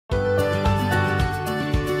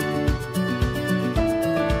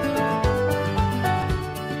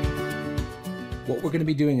What we're going to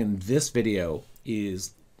be doing in this video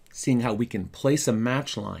is seeing how we can place a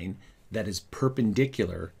match line that is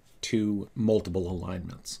perpendicular to multiple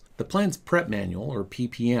alignments. The Plans Prep Manual, or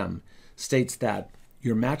PPM, states that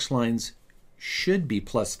your match lines should be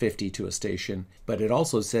plus 50 to a station, but it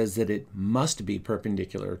also says that it must be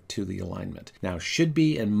perpendicular to the alignment. Now, should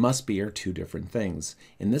be and must be are two different things.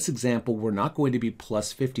 In this example, we're not going to be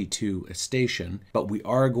plus 50 to a station, but we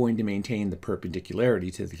are going to maintain the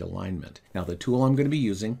perpendicularity to the alignment. Now, the tool I'm going to be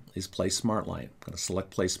using is Place Smart Line. I'm going to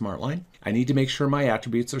select Place Smart Line. I need to make sure my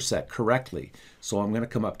attributes are set correctly. So I'm going to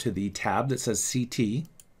come up to the tab that says CT.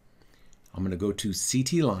 I'm going to go to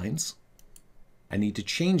CT Lines. I need to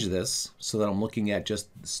change this so that I'm looking at just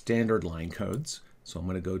standard line codes. So I'm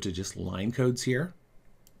going to go to just line codes here.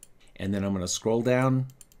 And then I'm going to scroll down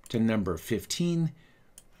to number 15,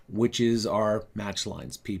 which is our match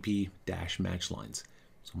lines, PP-match lines.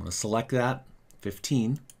 So I'm going to select that,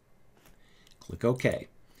 15, click OK.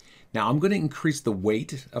 Now I'm going to increase the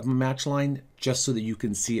weight of my match line just so that you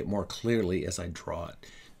can see it more clearly as I draw it.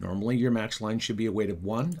 Normally your match line should be a weight of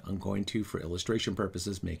 1. I'm going to, for illustration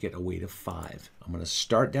purposes, make it a weight of 5. I'm going to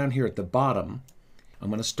start down here at the bottom. I'm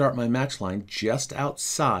going to start my match line just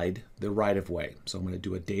outside the right-of-way. So I'm going to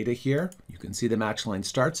do a data here. You can see the match line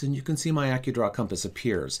starts and you can see my AccuDraw compass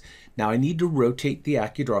appears. Now I need to rotate the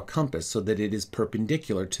AccuDraw compass so that it is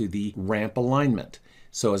perpendicular to the ramp alignment.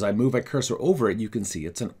 So as I move my cursor over it, you can see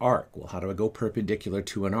it's an arc. Well, how do I go perpendicular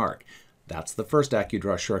to an arc? That's the first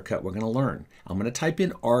AccuDraw shortcut we're going to learn. I'm going to type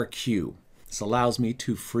in RQ. This allows me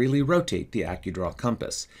to freely rotate the AccuDraw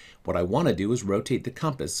compass. What I want to do is rotate the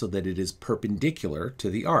compass so that it is perpendicular to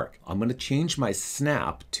the arc. I'm going to change my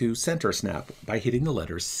snap to center snap by hitting the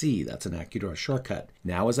letter C. That's an AccuDraw shortcut.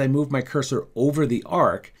 Now as I move my cursor over the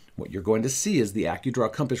arc, what you're going to see is the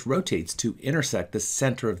AccuDraw compass rotates to intersect the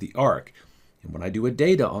center of the arc. And when I do a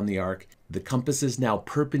data on the arc, the compass is now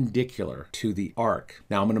perpendicular to the arc.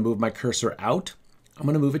 Now I'm going to move my cursor out. I'm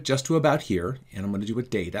going to move it just to about here, and I'm going to do a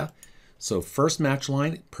data. So first match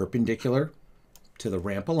line, perpendicular to the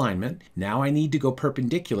ramp alignment. Now I need to go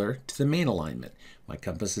perpendicular to the main alignment. My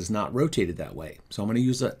compass is not rotated that way. So I'm going to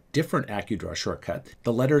use a different AccuDraw shortcut,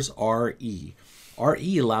 the letters RE.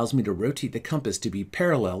 RE allows me to rotate the compass to be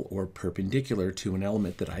parallel or perpendicular to an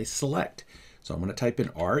element that I select. So I'm going to type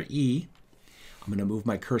in RE. I'm going to move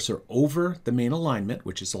my cursor over the main alignment,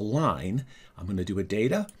 which is a line. I'm going to do a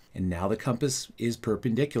data, and now the compass is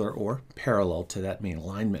perpendicular or parallel to that main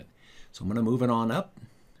alignment. So I'm going to move it on up.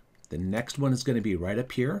 The next one is going to be right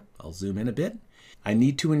up here. I'll zoom in a bit. I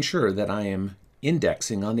need to ensure that I am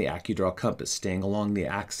indexing on the AccuDraw compass, staying along the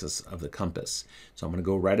axis of the compass. So I'm going to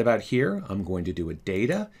go right about here. I'm going to do a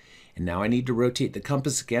data. And now I need to rotate the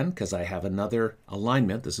compass again because I have another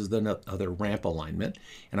alignment. This is the other ramp alignment.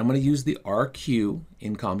 And I'm going to use the RQ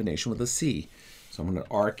in combination with a C. So I'm going to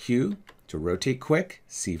RQ to rotate quick,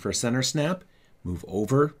 C for center snap, move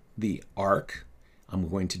over the arc. I'm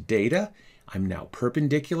going to data. I'm now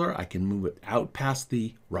perpendicular. I can move it out past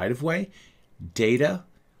the right-of-way. Data,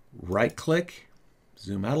 right-click,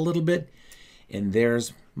 zoom out a little bit, and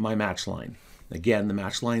there's my match line. Again, the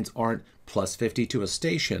match lines aren't plus 50 to a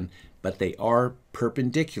station, but they are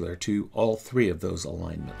perpendicular to all three of those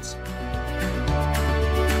alignments.